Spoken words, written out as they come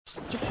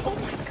Oh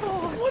my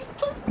god. What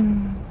the?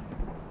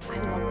 I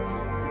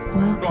love this.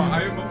 Welcome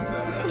I am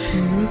obsessed. to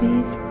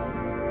movies.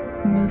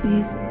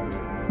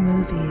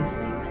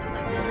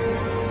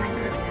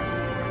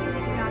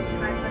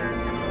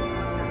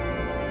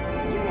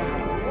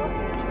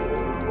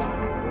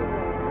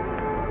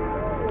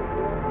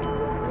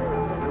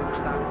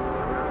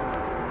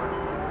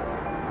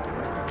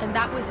 And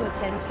that was your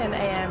 10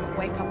 a.m.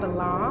 wake up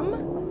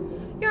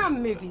alarm. You're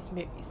on movies.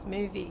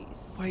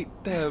 Wait,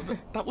 Deb,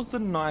 that was the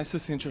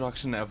nicest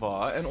introduction ever.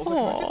 And also, can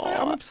I just say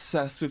I'm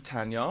obsessed with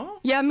Tanya?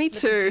 Yeah, me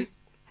too.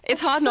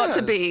 It's hard not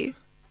to be.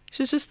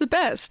 She's just the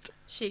best.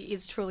 She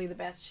is truly the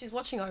best. She's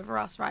watching over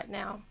us right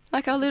now.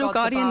 Like our little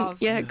Gods guardian,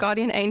 above.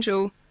 guardian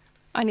angel.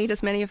 I need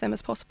as many of them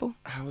as possible.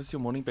 How has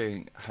your morning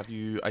been?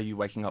 Are you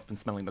waking up and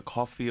smelling the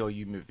coffee, or are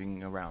you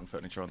moving around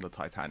furniture on the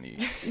Titanic?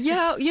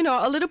 Yeah,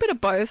 a little bit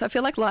of both. I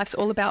feel like life's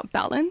all about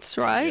balance,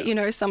 right?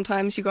 Yeah.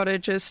 Sometimes you got to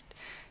just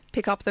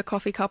pick up the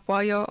coffee cup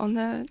while you're on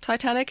the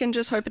Titanic and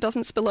just hope it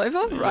doesn't spill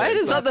over, right?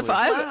 Is that the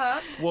exactly.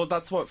 vibe? Well,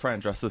 that's what Fran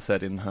Dresser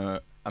said in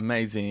her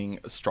amazing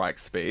strike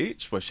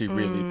speech, where she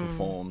really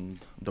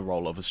performed the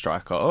role of a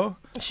striker.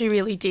 She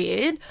really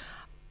did.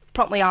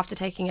 Promptly after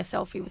taking a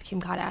selfie with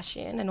Kim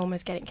Kardashian and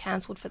almost getting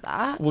cancelled for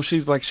that. Well, she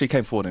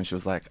came forward and she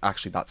was like,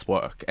 actually, that's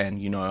work.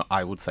 And,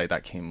 I would say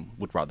that Kim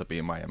would rather be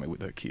in Miami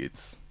with her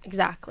kids.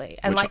 Exactly.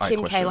 And Which like I Kim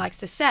K question. likes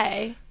to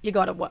say, you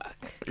got to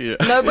work. Yeah.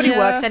 Nobody Yeah.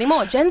 works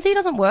anymore. Gen Z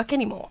doesn't work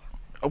anymore.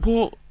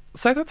 Well,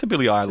 say that to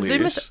Billie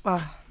Eilish.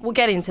 We'll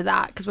get into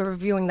that because we're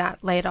reviewing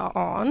that later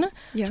on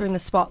Yeah. during the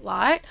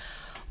spotlight.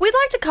 We'd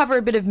like to cover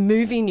a bit of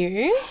movie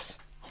news.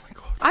 Oh my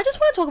God. I just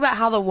want to talk about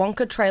how the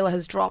Wonka trailer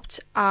has dropped,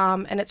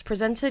 and it's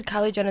presented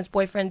Kylie Jenner's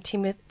boyfriend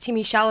Timmy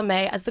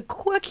Chalamet as the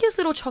quirkiest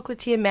little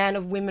chocolatier man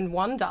of women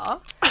wonder.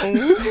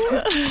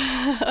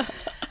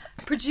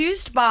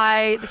 Produced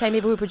by the same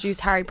people who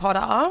produced Harry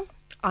Potter.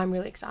 I'm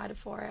really excited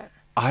for it.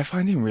 I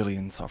find him really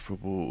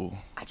insufferable.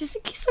 I just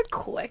think he's so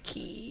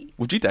quirky.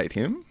 Would you date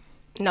him?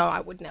 No,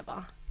 I would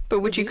never. But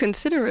would you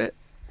consider it?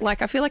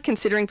 Like, I feel like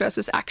considering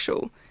versus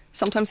actual.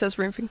 Sometimes there's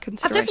room for I've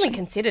consideration. definitely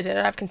considered it.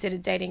 I've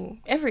considered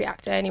dating every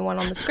actor, anyone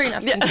on the screen.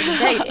 I've considered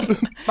dating,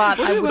 but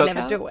I would work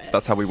never out. do it.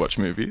 That's how we watch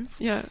movies.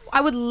 Yeah.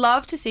 I would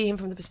love to see him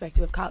from the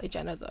perspective of Kylie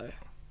Jenner, though.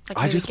 Like,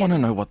 I really just get want to it.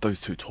 know what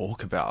those two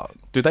talk about.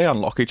 Do they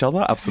unlock each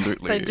other?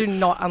 Absolutely. They do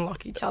not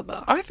unlock each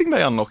other. I think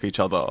they unlock each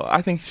other.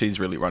 I think she's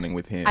really running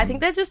with him. I think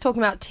they're just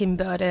talking about Tim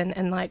Burton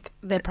and like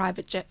their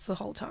private jets the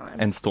whole time.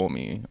 And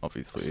Stormy,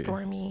 obviously.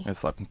 Stormy.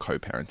 It's like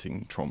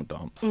co-parenting trauma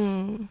dumps.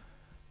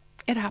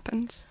 It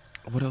happens.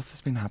 What else has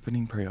been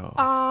happening, Priya?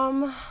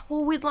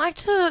 Well, we'd like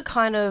to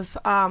kind of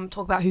talk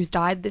about who's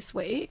died this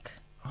week.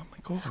 Oh my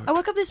God. I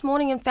woke up this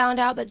morning and found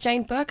out that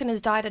Jane Birkin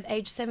has died at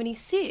age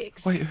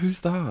 76. Wait,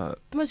 who's that?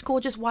 The most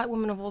gorgeous white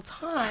woman of all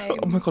time.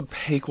 Oh my God,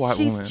 peak white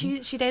woman.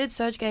 She dated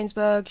Serge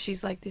Gainsbourg.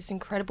 She's like this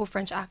incredible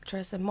French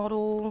actress and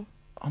model.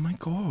 Oh my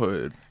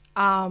God.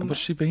 What's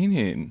she been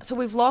in? So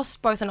we've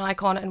lost both an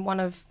icon and one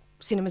of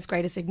cinema's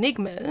greatest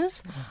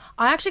enigmas.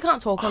 I actually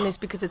can't talk on this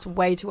because it's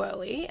way too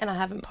early and I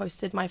haven't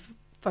posted my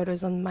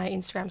photos on my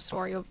Instagram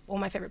story of all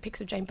my favourite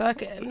pics of Jane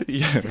Birkin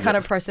Yeah. to kind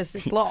of process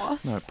this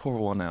loss. No, pour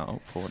one out.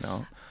 Pour one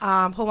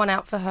out. Pour one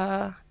out for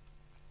her.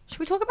 Should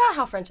we talk about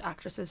how French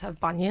actresses have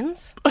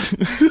bunions?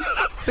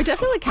 We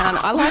definitely can.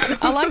 I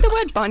like the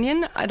word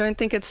bunion. I don't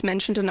think it's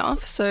mentioned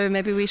enough, so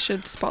maybe we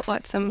should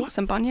spotlight some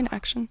bunion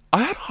action.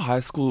 I had a high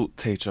school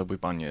teacher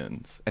with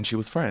bunions, and she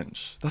was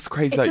French. That's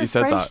crazy that you It's a said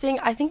French that. thing.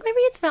 I think maybe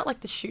it's about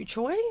like the shoe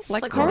choice.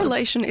 Like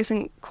correlation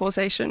isn't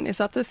causation. Is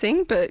that the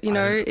thing? But,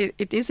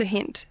 it is a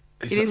hint.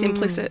 It is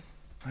implicit.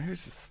 Maybe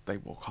it's just they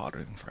walk harder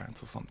in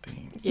France or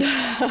something.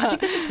 Yeah, I think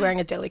they're just wearing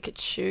a delicate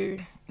shoe.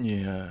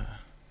 Yeah.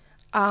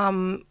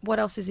 What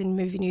else is in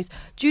movie news?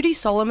 Judy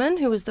Solomon,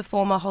 who was the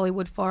former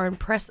Hollywood Foreign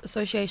Press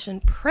Association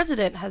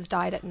president, has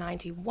died at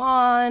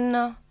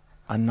 91.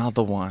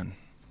 Another one.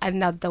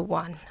 Another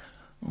one.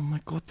 Oh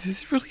my God,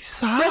 this is really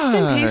sad. Rest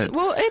in peace.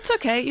 Well, it's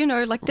okay.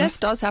 Death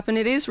does happen.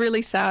 It is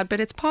really sad, but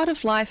it's part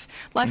of life.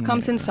 Life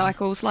comes in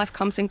cycles. Life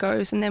comes and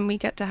goes, and then we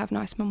get to have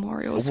nice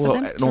memorials for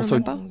them and to also,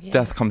 remember.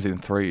 death comes in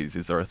threes.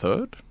 Is there a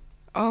third?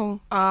 Oh.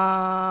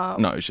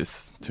 No, it's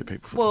just two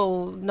people.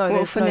 Well, no, Well,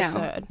 there's for no now.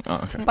 third. Oh,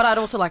 okay. But I'd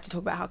also like to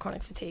talk about how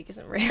chronic fatigue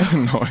isn't real.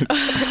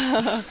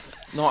 No,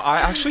 no,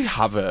 I actually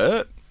have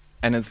it,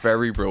 and it's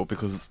very real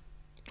because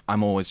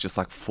I'm always just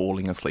like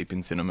falling asleep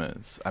in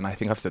cinemas. And I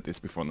think I've said this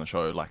before on the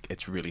show, like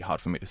it's really hard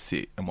for me to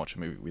sit and watch a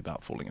movie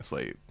without falling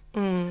asleep.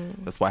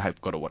 That's why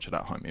I've got to watch it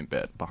at home in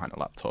bed behind a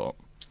laptop.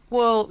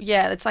 Well,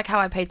 yeah, it's like how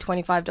I paid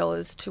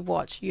 $25 to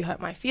watch You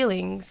Hurt My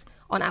Feelings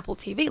on Apple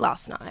TV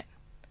last night.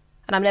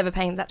 And I'm never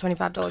paying that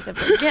 $25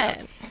 ever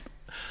again.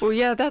 Well,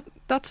 yeah,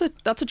 that's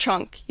a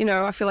chunk.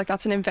 I feel like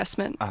that's an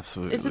investment.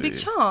 Absolutely. It's a big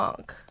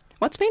chunk.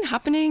 What's been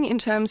happening in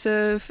terms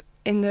of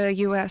in the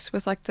US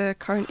with like the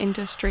current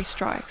industry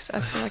strikes? I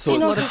feel like So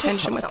there's a lot it's- of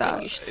tension with Something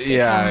that. you should speak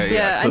Yeah, on.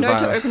 Yeah, I know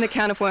 'cause to open the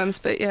can of worms,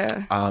 but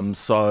yeah.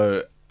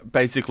 So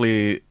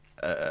basically,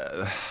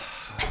 the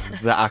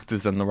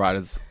actors and the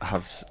writers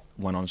have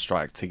went on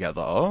strike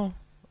together,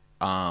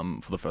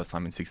 for the first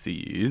time in 60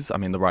 years. I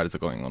mean, the writers are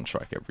going on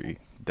strike every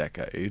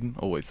decade,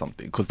 always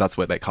something, because that's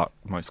where they cut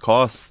most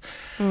costs.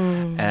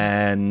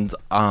 And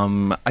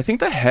I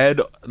think the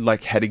head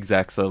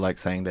execs are like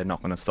saying they're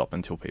not going to stop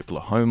until people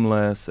are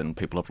homeless and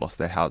people have lost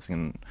their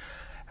housing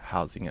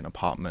in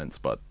apartments.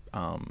 But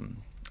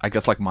I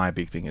guess like my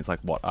big thing is like,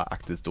 what are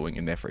actors doing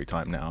in their free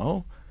time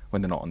now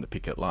when they're not on the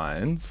picket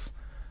lines?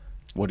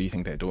 What do you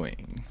think they're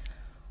doing?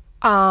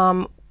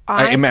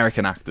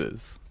 American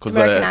actors.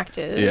 American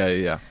actors.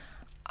 Yeah.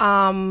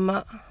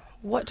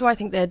 What do I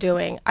think they're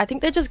doing? I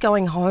think they're just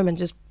going home and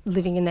just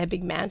living in their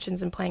big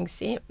mansions and playing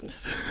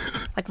Sims.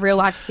 Like real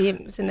life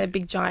Sims in their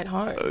big giant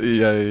homes.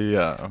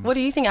 Yeah. What do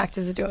you think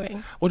actors are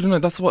doing? Well, no,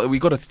 that's what we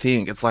got to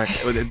think. It's like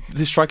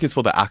this strike is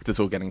for the actors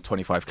who are getting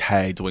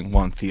 $25K doing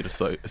one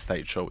theatre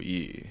stage show a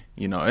year,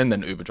 you know, and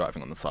then Uber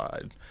driving on the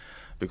side.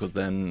 Because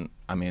then,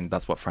 I mean,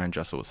 that's what Fran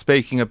Dresser was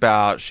speaking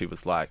about. She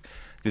was like,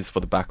 this is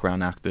for the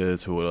background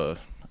actors who are,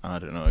 I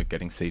don't know,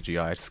 getting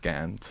CGI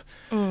scanned,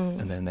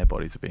 and then their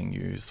bodies are being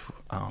used.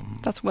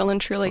 That's well and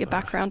truly a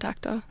background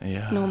actor.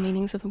 Yeah. In all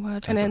meanings of the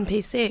word. An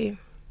NPC.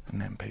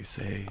 An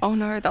NPC. Oh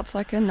no, that's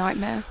like a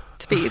nightmare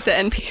to be the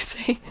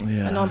NPC.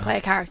 Yeah. A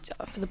non-player character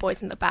for the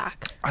boys in the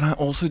back. And I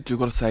also do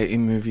got to say,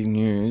 in movie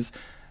news,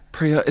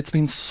 Priya, it's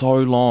been so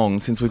long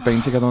since we've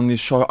been together on this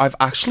show. I've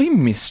actually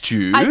missed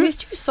you. I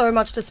missed you so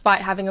much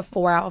despite having a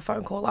 4-hour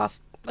phone call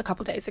a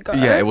couple of days ago.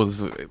 Yeah, it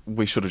was.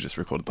 We should have just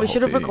recorded the whole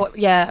thing. We should have recorded.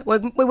 Yeah,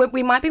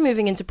 we might be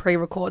moving into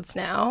pre-records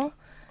now.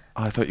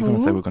 I thought you were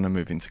going to say we're going to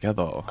move in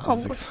together. You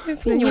want to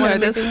move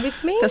in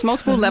with me? There's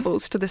multiple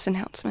levels to this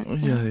announcement.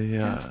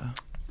 Yeah.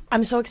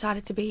 I'm so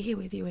excited to be here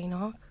with you,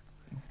 Enoch,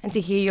 and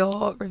to hear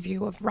your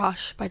review of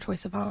Rush by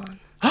Troye Sivan.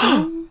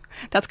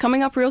 That's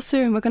coming up real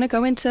soon. We're going to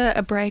go into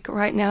a break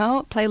right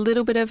now, play a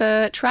little bit of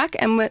a track,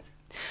 and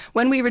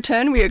when we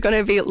return, we are going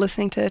to be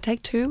listening to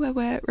Take Two, where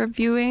we're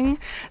reviewing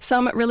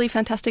some really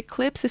fantastic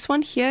clips. This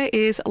one here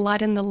is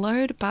Lighten the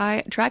Load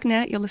by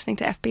Dragnet. You're listening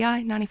to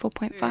FBI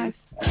 94.5.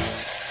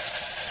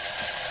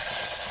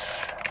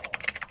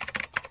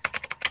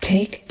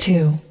 Take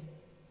Two.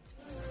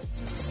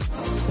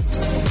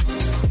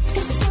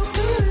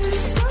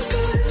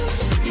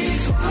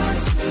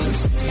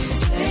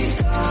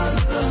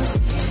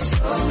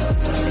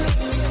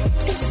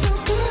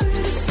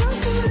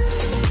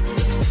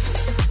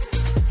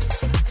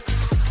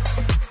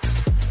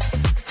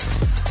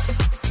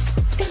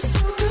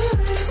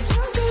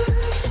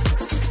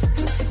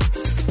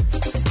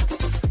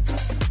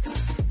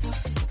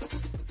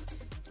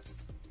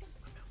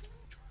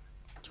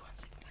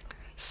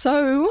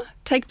 So,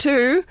 Take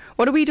Two,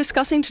 what are we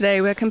discussing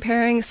today? We're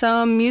comparing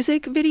some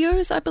music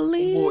videos, I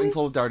believe. Well, in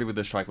solidarity with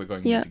the strike, we're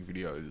going music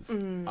videos.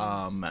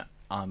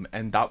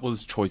 And that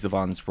was Troye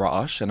Sivan's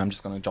Rush, and I'm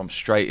just going to jump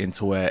straight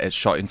into it. It's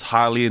shot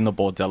entirely in the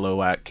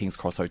bordello at King's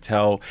Cross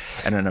Hotel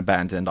and an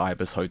abandoned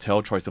Ibis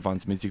Hotel. Troye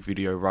Sivan's music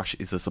video, Rush,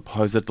 is a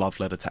supposed love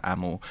letter to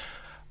Amel.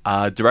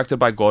 Directed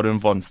by Gordon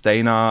von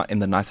Steiner, in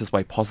the nicest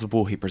way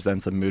possible, he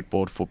presents a mood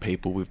board for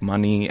people with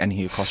money, and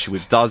he accosts you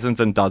with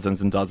dozens and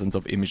dozens and dozens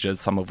of images,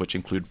 some of which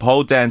include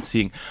pole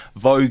dancing,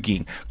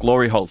 voguing,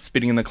 glory holes,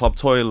 spitting in the club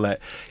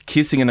toilet,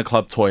 kissing in a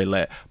club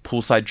toilet,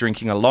 poolside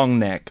drinking a long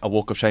neck, a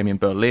walk of shame in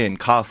Berlin,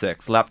 car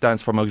sex, lap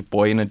dance from a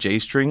boy in a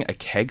G-string, a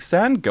keg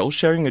stand, girl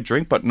sharing a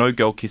drink, but no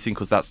girl kissing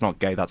because that's not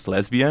gay, that's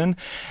lesbian.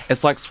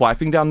 It's like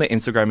swiping down the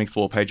Instagram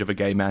explore page of a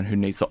gay man who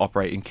needs to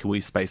operate in kiwi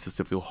spaces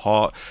to feel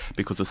hot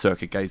because the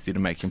circuit gaze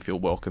didn't make him feel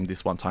welcome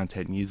this one time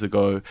 10 years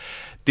ago.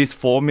 This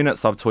 4-minute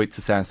subtweet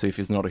to Sam Swift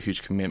is not a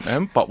huge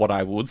commitment, but what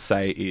I would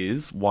say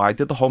is, why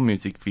did the whole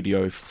music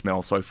video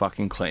smell so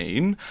fucking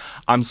clean?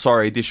 I'm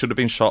sorry, this should have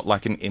been shot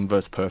like an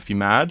inverse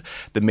perfume ad.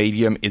 The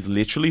medium is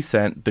literally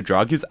sent, the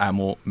drug is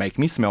Amel, make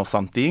me smell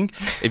something.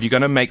 If you're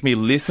gonna make me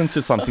listen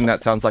to something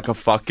that sounds like a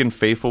fucking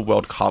FIFA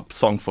World Cup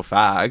song for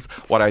fags,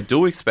 what I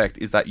do expect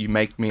is that you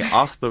make me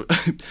ask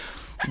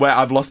where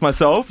I've lost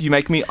myself, you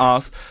make me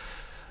ask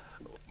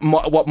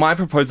what my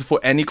proposal for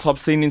any club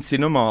scene in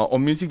cinema or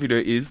music video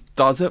is,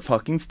 does it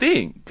fucking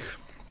stink?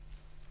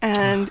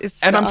 And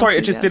I'm sorry,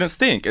 it just didn't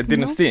stink. It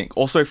didn't stink.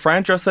 Also,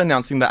 Fran Dresser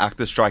announcing the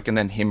actor strike and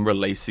then him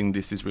releasing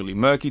this is really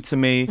murky to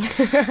me.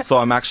 So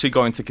I'm actually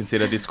going to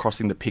consider this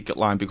crossing the picket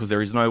line because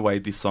there is no way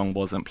this song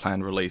wasn't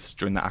planned release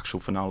during the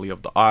actual finale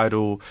of The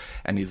Idol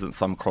and isn't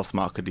some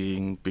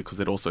cross-marketing because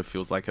it also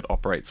feels like it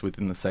operates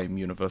within the same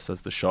universe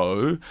as the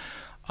show.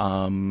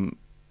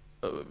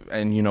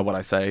 And you know what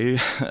I say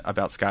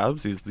about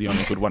Scabs is the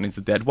only good one is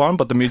the dead one,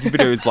 but the music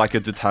video is like a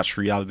detached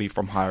reality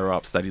from higher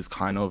ups that is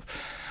kind of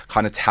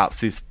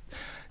touts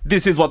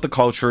this is what the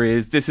culture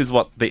is, this is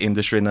what the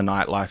industry and the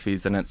nightlife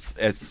is, and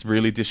it's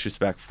really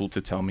disrespectful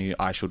to tell me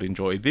I should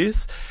enjoy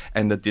this,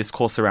 and the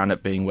discourse around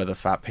it being whether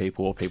fat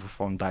people or people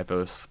from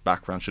diverse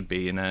backgrounds should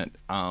be in it,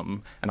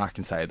 and I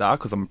can say that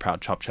because I'm a proud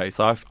chop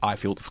chaser, I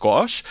feel the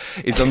squash,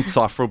 it's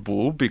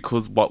insufferable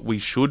because what we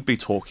should be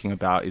talking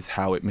about is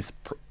how it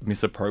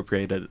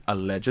misappropriated a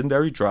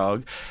legendary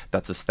drug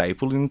that's a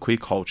staple in queer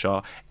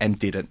culture and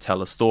didn't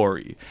tell a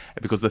story.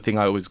 Because the thing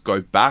I always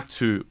go back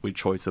to with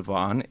Troye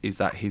Sivan is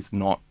that he's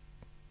not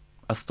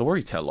a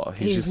storyteller.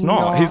 He's He's just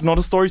not. not. He's not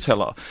a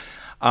storyteller.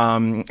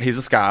 He's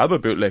a scab, a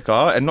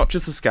bootlicker, and not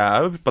just a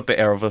scab, but the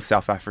heir of a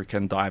South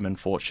African diamond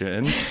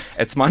fortune.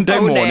 It's Monday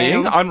Oh,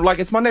 morning. damn.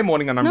 It's Monday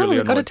morning, and I'm really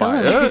we've gotta annoyed tell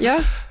by him. it.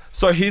 Yeah.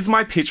 So here's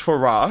my pitch for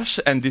Rush,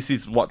 and this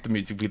is what the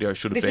music video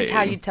should This be. is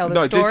how you tell the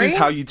This story? is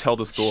how you tell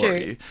the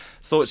story. Shoot.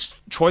 So it's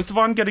Troye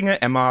Sivan getting an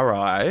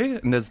MRI,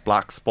 and there's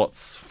black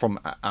spots from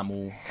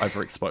amyl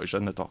overexposure,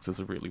 and the doctors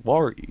are really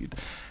worried.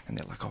 And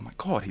they're like, oh my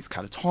God, he's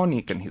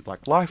catatonic, and he's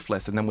like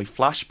lifeless. And then we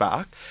flash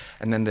back,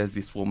 and then there's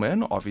this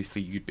woman,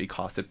 obviously you'd be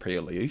casted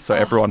Priya Lee, so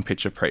everyone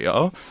picture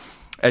Priya.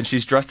 And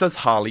she's dressed as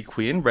Harley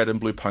Quinn, red and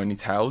blue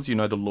ponytails, you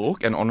know the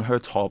look. And on her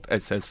top,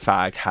 it says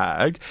fag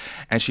hag.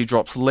 And she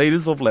drops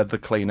liters of leather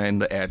cleaner in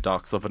the air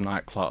ducts of a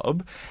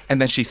nightclub. And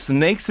then she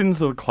sneaks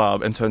into the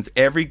club and turns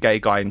every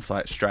gay guy in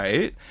sight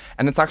straight.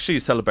 And it's actually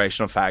a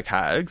celebration of fag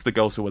hags, the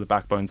girls who were the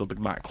backbones of the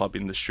nightclub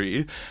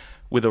industry,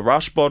 with the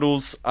Rush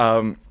bottles,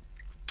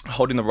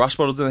 holding the Rush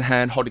bottles in her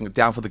hand, holding it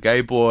down for the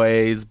gay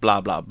boys,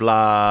 blah, blah,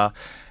 blah.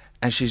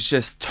 And she's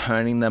just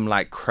turning them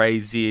like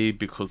crazy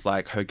because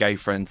like her gay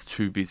friend's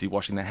too busy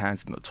washing their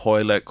hands in the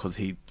toilet because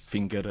he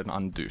fingered an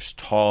undouched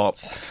top.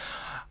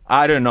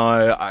 I don't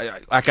know.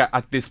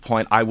 At this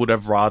point, I would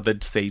have rather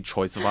see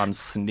Troye Sivan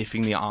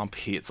sniffing the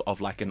armpits of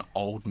like an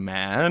old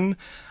man.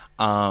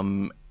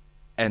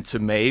 And to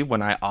me,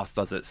 when I ask,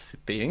 does it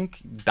stink?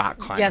 That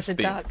kind Yes, of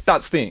it stinks. does.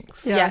 That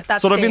stinks. Yeah,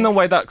 that Sort of in the stinks.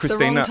 way that The wrong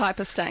Christina... type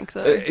of stank,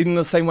 though. In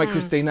the same way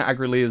Christina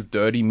Aguilera's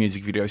Dirty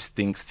music video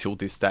stinks till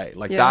this day.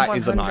 Like, Yeah, that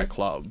is a 100.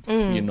 nightclub,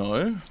 you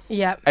know?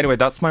 Yeah. Anyway,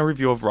 that's my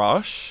review of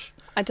Rush.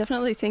 I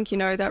definitely think, you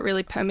know, that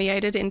really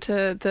permeated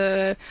into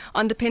the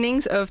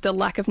underpinnings of the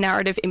lack of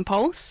narrative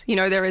impulse. You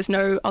know, there is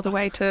no other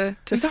way to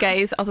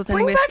scathe other than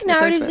Bring with back with those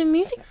narratives wo- in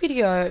music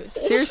videos.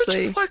 Seriously. Also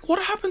just like, what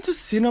happened to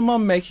cinema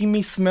making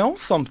me smell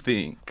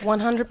something?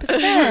 100%.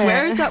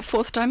 Where is that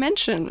fourth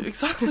dimension?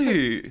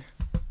 Exactly.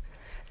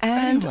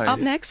 And Anyway. up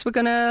next, we're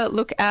going to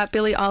look at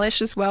Billie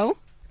Eilish as well.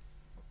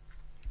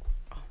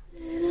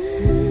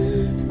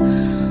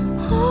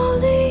 All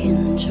the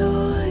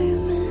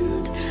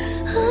enjoyment,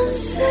 I'm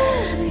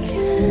sad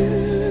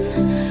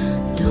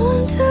again.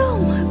 Don't tell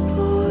my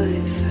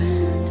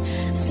boyfriend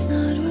it's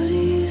not what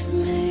he's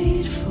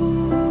made for.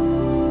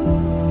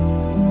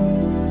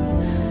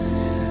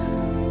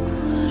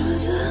 What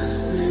was I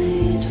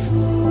made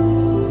for?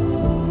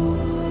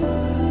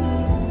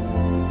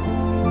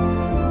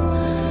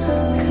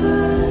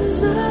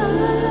 'Cause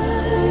I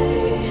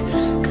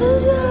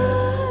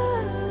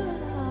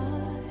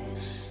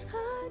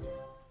do.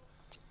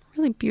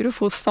 Really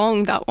beautiful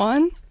song, that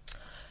one.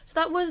 So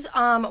that was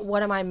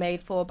What Am I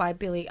Made For by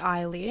Billie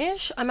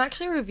Eilish. I'm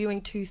actually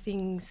reviewing two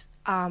things.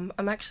 I'm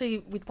actually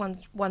with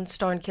one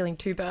stone killing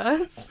two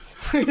birds.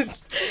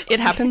 It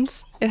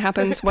happens. It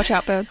happens. Watch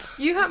out, birds.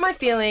 You Hurt My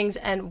Feelings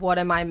and What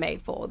Am I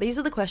Made For? These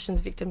are the questions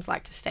victims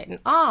like to state and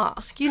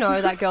ask. You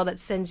know, that girl that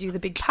sends you the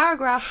big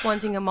paragraph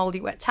wanting a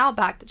mouldy wet towel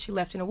back that she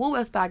left in a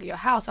Woolworths bag at your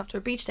house after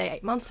a beach day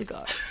 8 months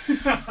ago.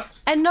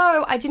 And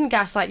no, I didn't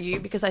gaslight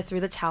you because I threw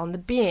the towel in the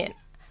bin.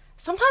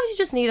 Sometimes you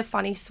just need a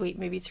funny, sweet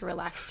movie to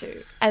relax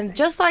to. And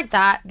just like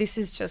that, this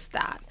is just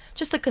that.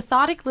 Just a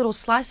cathartic little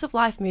slice of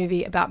life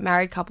movie about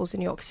married couples in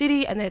New York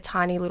City and their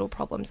tiny little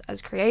problems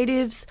as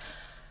creatives.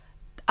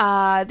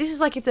 This is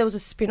like if there was a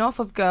spin-off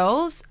of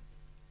Girls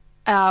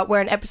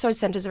where an episode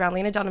centers around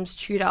Lena Dunham's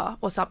tutor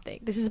or something.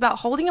 This is about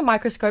holding a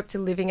microscope to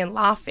living and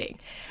laughing.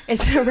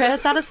 It's a rare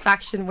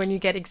satisfaction when you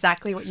get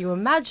exactly what you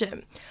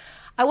imagine.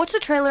 I watched the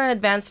trailer and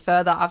advanced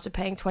further after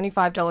paying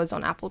 $25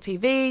 on Apple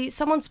TV.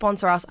 Someone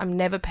sponsor us. I'm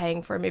never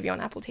paying for a movie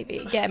on Apple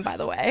TV again, by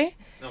the way.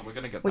 No, we're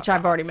going to get Which that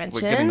I've back. already We're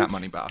getting mentioned. that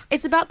money back.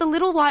 It's about the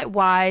little light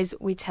whys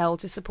we tell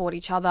to support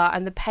each other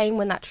and the pain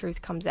when that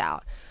truth comes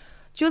out.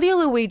 Julia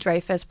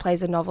Louis-Dreyfus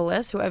plays a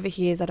novelist who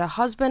overhears that her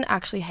husband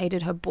actually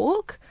hated her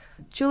book.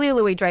 Julia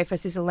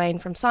Louis-Dreyfus is Elaine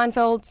from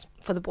Seinfeld,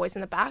 for the boys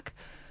in the back.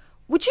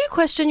 Would you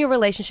question your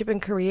relationship and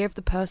career if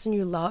the person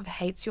you love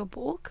hates your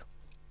book?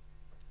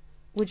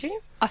 Would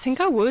you? I think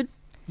I would.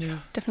 Yeah.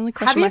 Definitely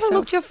question Have you myself. ever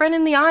looked your friend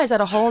in the eyes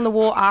at a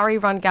hole-in-the-wall Ari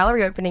Run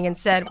gallery opening and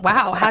said,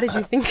 wow, how did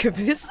you think of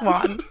this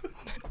one?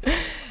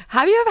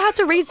 Have you ever had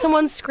to read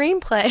someone's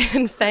screenplay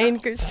and feign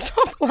good?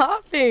 Stop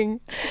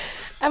laughing.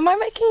 Am I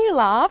making you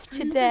laugh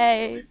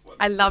today?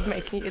 I love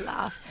making you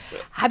laugh.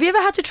 Have you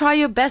ever had to try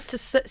your best to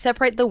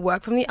separate the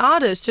work from the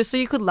artist just so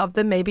you could love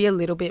them maybe a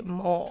little bit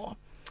more?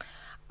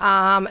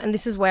 And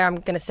this is where I'm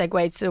going to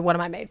segue to What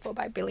Am I Made For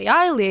by Billie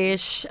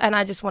Eilish. And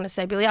I just want to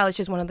say Billie Eilish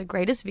is one of the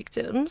greatest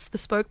victims, the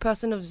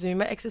spokesperson of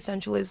Zoomer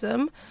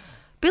existentialism.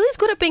 Billie's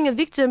good at being a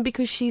victim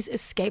because she's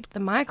escaped the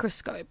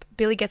microscope.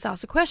 Billie gets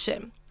asked a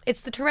question.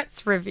 It's the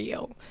Tourette's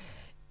reveal.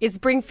 It's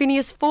Bring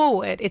Phineas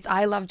Forward. It's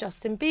I Love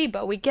Justin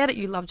Bieber. We get it,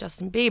 you love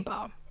Justin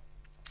Bieber.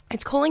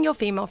 It's calling your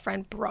female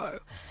friend bro.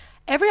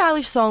 Every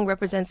Eilish song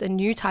represents a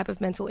new type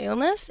of mental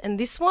illness, and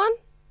this one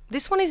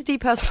is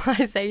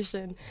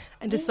depersonalization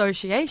and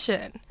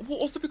dissociation. Well,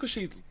 also because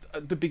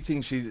the big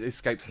thing, she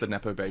escapes the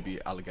Nepo baby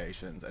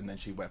allegations and then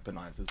she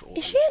weaponizes all Is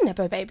this. she a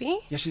Nepo baby?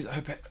 Yeah,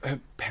 her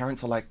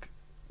parents are like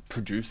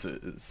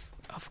producers.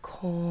 Of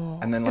course.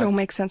 And then It all like,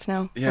 makes sense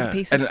now. All yeah, the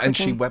pieces and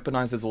she clicking.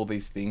 weaponizes all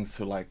these things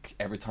to like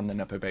every time the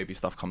Nepo baby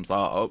stuff comes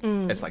up,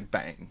 it's like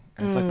bang.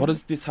 And it's like, what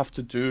does this have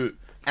to do?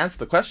 Answer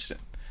the question.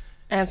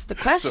 Answer the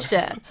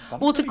question. So-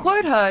 Well, to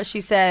quote her,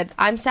 she said,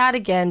 "I'm sad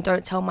again.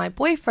 Don't tell my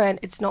boyfriend.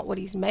 It's not what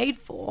he's made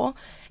for."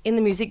 In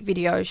the music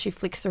video, she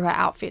flicks through her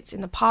outfits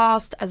in the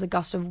past as a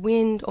gust of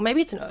wind, or maybe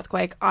it's an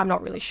earthquake. I'm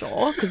not really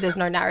sure because there's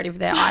no narrative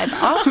there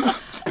either.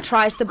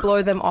 Tries to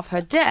blow them off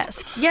her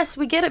desk. Yes,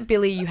 we get it,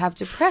 Billy. You have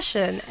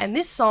depression, and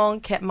this song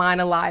kept mine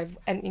alive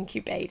and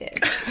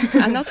incubated.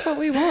 And that's what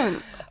we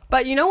want.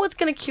 But you know what's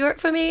going to cure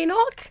it for me,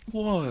 Enoch?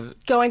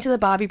 What? Going to the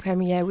Barbie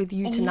premiere with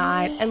you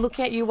tonight and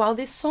looking at you while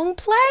this song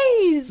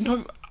plays.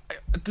 No,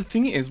 the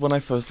thing is, when I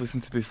first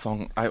listened to this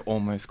song, I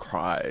almost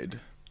cried.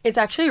 It's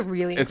actually a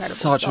really incredible It's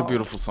such song. a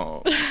beautiful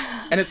song.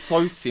 And it's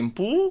so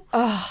simple.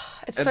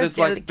 It's And so there's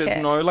delicate. like,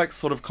 there's no like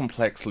sort of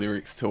complex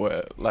lyrics to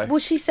it. Like, Well,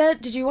 she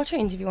said, did you watch her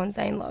interview on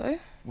Zane Lowe?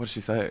 what did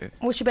she say?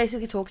 Well, she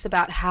basically talks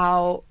about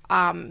how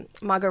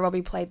Margot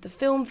Robbie played the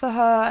film for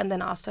her and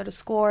then asked her to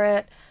score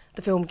it.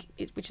 The film,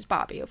 which is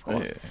Barbie, of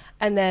course. Yeah.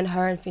 And then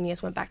her and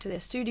Phineas went back to their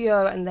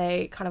studio and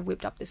they kind of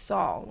whipped up this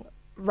song,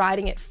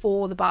 writing it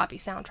for the Barbie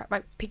soundtrack,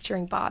 like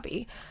picturing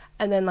Barbie.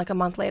 And then like a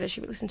month later, she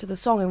would listen to the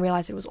song and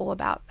realize it was all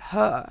about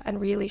her.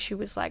 And really, she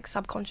was like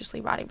subconsciously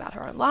writing about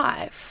her own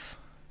life.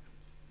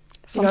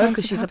 You know, Sometimes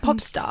because it she's a pop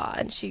happens. star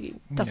and she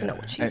doesn't know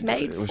what she's And,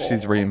 made well, for.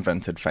 She's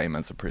reinvented fame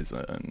as a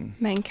prison.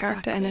 Main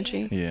character Exactly.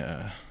 energy.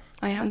 Yeah.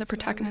 I am the That's love.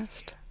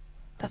 protagonist.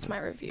 That's my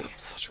review.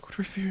 Such a good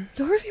review.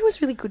 Your review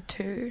was really good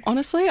too.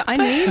 Honestly,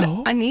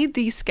 hell? I need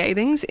these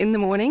scathings in the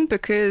morning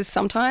because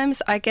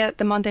sometimes I get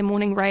the Monday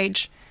morning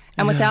rage.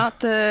 And without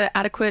the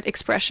adequate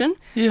expression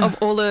Yeah. of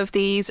all of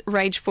these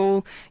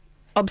rageful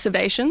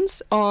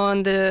observations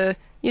on the,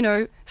 you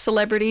know,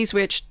 celebrities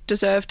which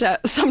deserve to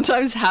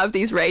sometimes have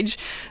these rage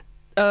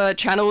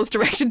channels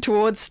directed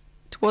towards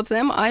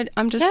them, I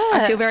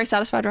Yeah. feel very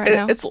satisfied right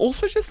now. It's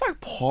also just like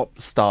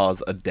pop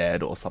stars are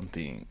dead or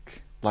something.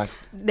 Like,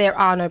 There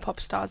are no pop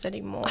stars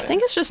anymore. I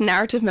think it's just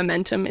narrative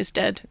momentum is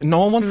dead. no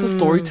one wants to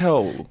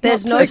storytell.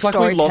 There's no It's like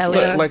we lost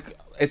storytelling. it. Like,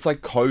 it's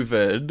like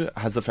COVID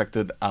has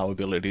affected our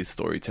ability to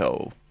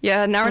storytell.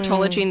 Yeah,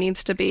 narratology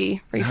needs to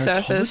be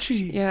resurfaced.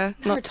 Narratology? Yeah,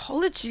 not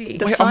Narratology.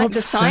 the, Wait, sci- I'm the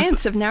obsessed-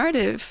 science of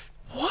narrative.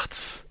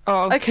 What?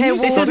 Oh, Okay,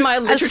 this well, is my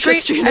literature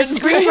student. As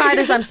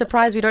screenwriters, I'm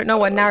surprised we don't know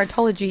what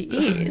narratology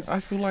is. I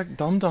feel like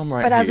dum-dum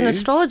right But as an here.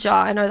 astrologer,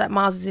 I know that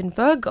Mars is in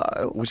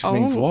Virgo, Which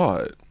means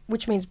what?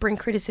 which means bring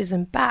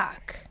criticism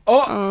back.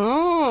 Oh,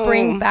 Oh,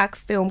 Bring back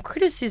film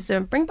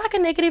criticism. Bring back a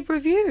negative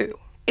review.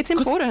 it's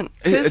important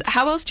it- because it's-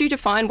 how else do you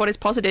define what is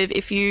positive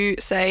if you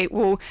say,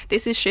 well,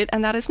 this is shit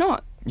and that is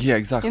not? yeah,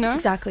 exactly. You know?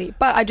 Exactly.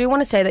 But I do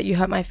want to say that You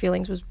Hurt My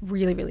Feelings was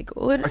really, really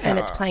good. Okay, and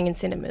it's playing in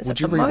cinemas Would at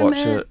you the rewatch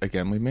moment. it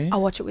again with me?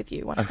 I'll watch it with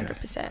you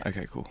 100%.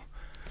 Okay, cool.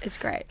 It's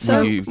great.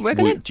 So do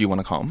you want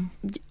to come?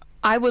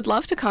 I would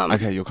love to come.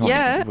 Okay, you'll come.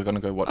 Yeah. We're going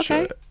to go watch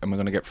Okay. it and we're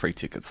going to get free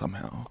tickets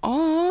somehow.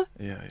 Oh,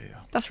 Yeah.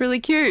 that's really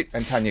cute.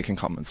 And Tanya can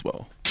come as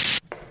well.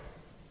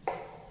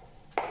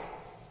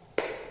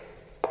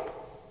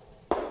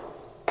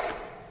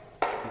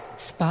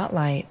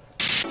 Spotlight.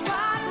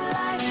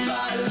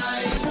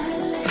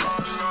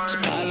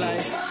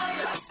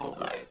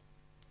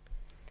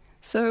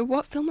 So,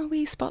 what film are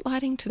we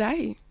spotlighting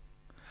today?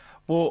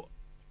 Well,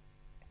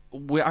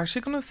 we're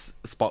actually going to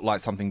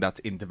spotlight something that's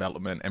in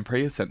development. And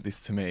Priya sent this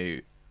to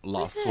me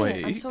last Is it?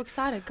 week. I'm so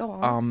excited. Go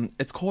on.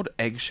 It's called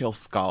Eggshell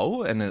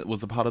Skull, and it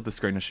was a part of the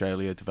Screen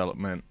Australia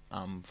development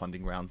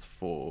funding rounds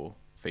for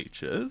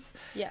features.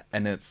 Yeah.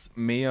 And it's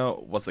Mia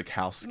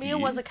Wasikowski. Mia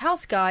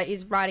Wasikowska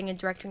is writing and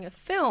directing a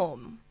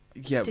film.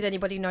 Yeah. Did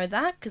anybody know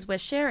that? Because we're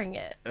sharing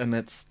it. And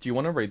it's. Do you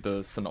want to read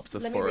the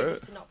synopsis Let me for read it?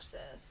 the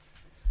synopsis.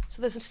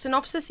 So the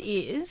synopsis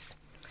is: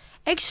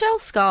 Eggshell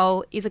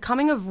Skull is a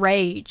coming of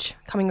rage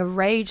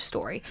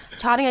story,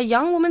 charting a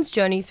young woman's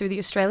journey through the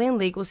Australian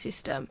legal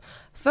system,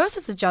 first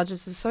as a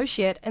judge's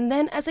associate and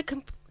then as a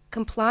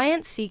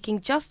compliant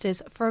seeking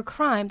justice for a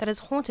crime that has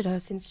haunted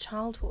her since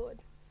childhood.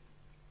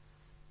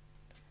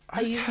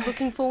 Are you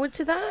looking forward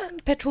to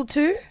that? Petrol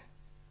 2?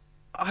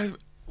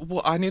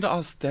 Well, I need to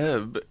ask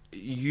Deb.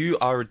 You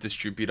are a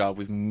distributor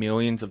with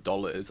millions of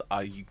dollars.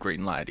 Are you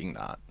greenlighting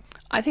that?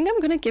 I think I'm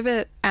going to give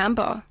it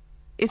Amber.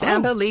 Is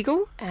Amber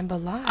legal? Amber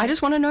Light. I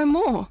just want to know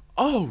more.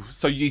 Oh,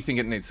 so you think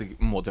it needs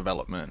more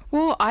development?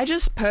 Well, I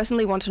just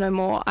personally want to know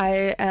more.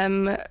 I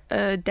am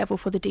a devil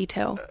for the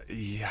detail.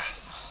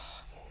 Yes.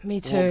 Me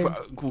too.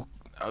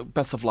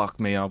 Best of luck,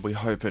 Mia. We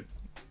hope it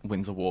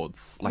wins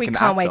awards. Like we an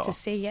can't wait actor. to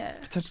see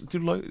it.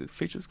 Do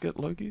features get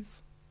Logies?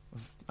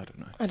 I don't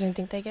know. I don't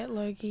think they get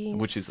Logies.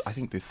 Which is, I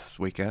think, this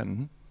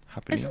weekend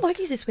happening. Is it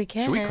Logies this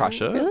weekend? Should we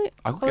crash it? Really?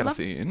 I could I would get love- us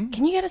in.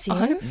 Can you get us in?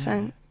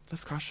 100%.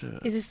 Let's crash it.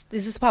 Is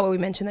this the part where we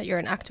mention that you're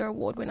an actor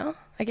award winner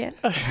again?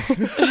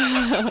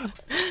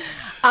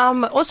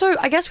 Also,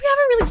 I guess we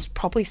haven't really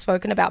properly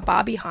spoken about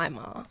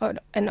Barbieheimer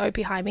and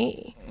Oppenheimer.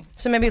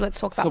 So maybe let's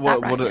talk about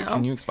that right now.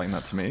 Can you explain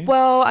that to me?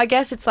 Well, I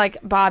guess it's like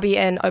Barbie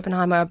and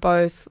Oppenheimer are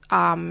both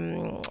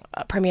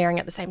premiering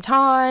at the same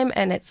time,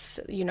 and it's,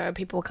 you know,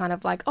 people are kind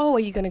of like, oh, are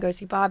you going to go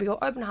see Barbie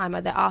or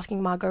Oppenheimer? They're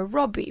asking Margot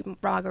Robbie.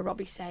 Margot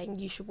Robbie saying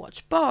you should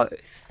watch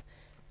both.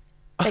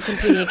 They're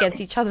competing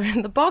against each other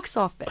in the box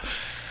office.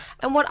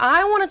 And what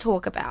I want to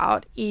talk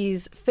about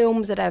is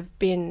films that have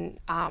been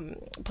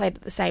played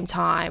at the same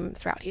time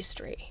throughout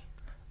history.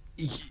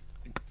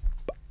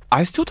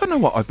 I still don't know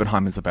what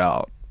Oppenheimer's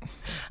about.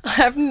 I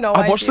have no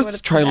idea. I've watched what this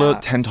it's trailer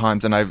about. 10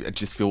 times and I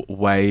just feel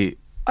way...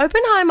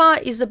 Oppenheimer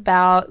is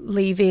about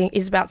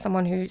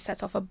someone who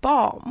sets off a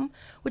bomb,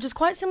 which is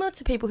quite similar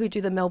to people who do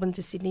the Melbourne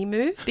to Sydney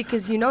move,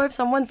 because you know if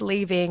someone's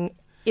leaving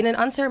in an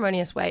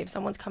unceremonious way, if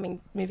someone's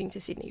moving to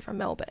Sydney from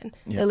Melbourne,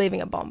 they're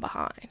leaving a bomb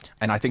behind.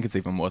 And I think it's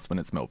even worse when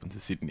it's Melbourne to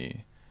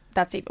Sydney.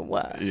 That's even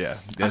worse. Yeah,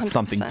 100%.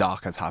 something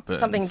dark has happened.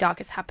 Something dark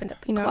has happened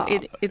at the club.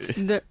 It's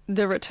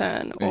the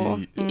return, or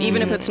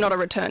even if it's not a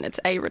return, it's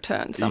a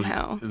return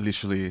somehow.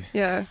 Literally.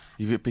 Yeah.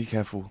 You be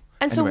careful.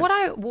 And so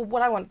Anyways.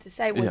 what I wanted to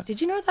say was,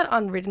 did you know that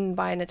Unwritten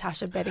by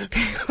Natasha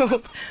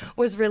Bedingfield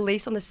was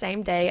released on the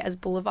same day as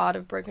Boulevard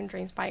of Broken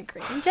Dreams by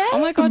Green Day? Oh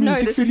my God, no,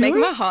 music this is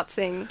making my videos? heart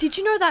sing. Did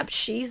you know that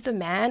She's the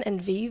Man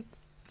and V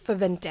for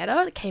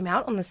Vendetta came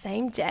out on the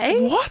same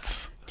day?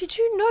 What? Did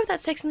you know that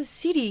Sex and the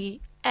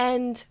City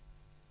and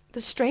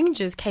The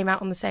Strangers came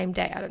out on the same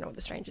day? I don't know what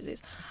The Strangers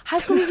is. High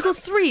School Musical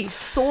 3,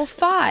 Saw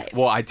 5.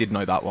 Well, I did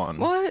know that one.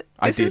 What?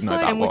 I This did is know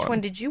like- that And one. which one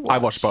did you I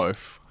watch? watched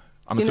both.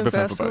 I'm a super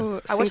fan for both.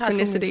 Universal I watched High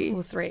School synchronicity.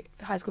 Musical 3.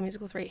 High School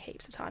Musical 3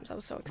 heaps of times. I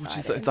was so Which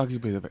excited. is, it's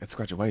arguably it's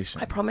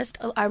graduation. I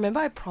remember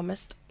I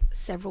promised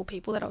several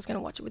people that I was going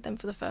to watch it with them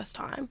for the first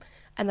time,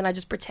 and then I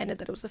just pretended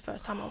that it was the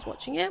first time I was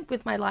watching it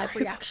with my live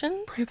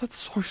reaction, Bria, that's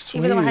so sweet.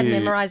 even though I had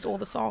memorized all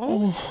the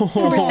songs.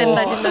 Pretended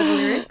I didn't know the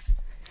lyrics.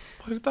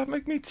 Why did that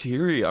make me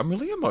teary? I'm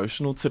really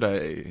emotional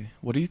today.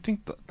 What do you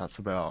think that's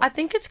about? I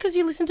think it's because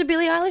you listened to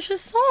Billie Eilish's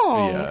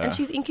song, Yeah. and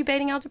she's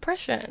incubating our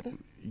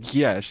depression.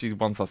 Yeah, she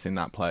wants us in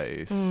that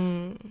place.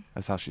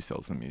 That's how she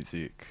sells the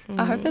music.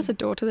 I hope there's a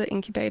door to the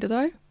incubator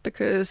though,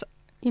 because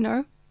we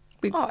got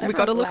to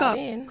everyone's look allowed up.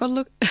 in. Got to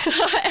look.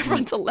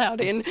 Everyone's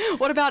allowed in.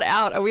 What about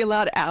out? Are we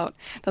allowed out?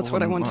 That's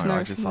what I want to know.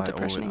 I just from the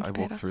depression I walk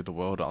incubator. through the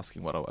world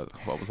asking what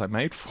was I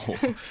made for?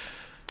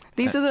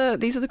 These are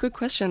the good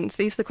questions.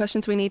 These are the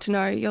questions we need to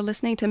know. You're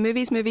listening to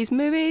Movies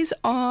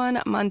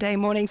on Monday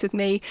mornings with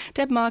me,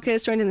 Deb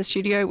Marcus, joined in the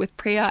studio with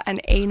Priya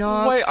and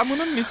Enoch. Wait, I'm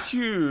gonna miss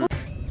you.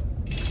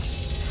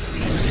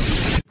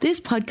 This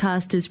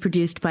podcast is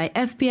produced by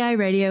FBI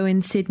Radio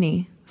in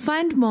Sydney.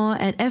 Find more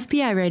at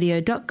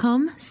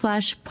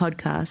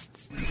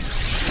fbiradio.com/podcasts.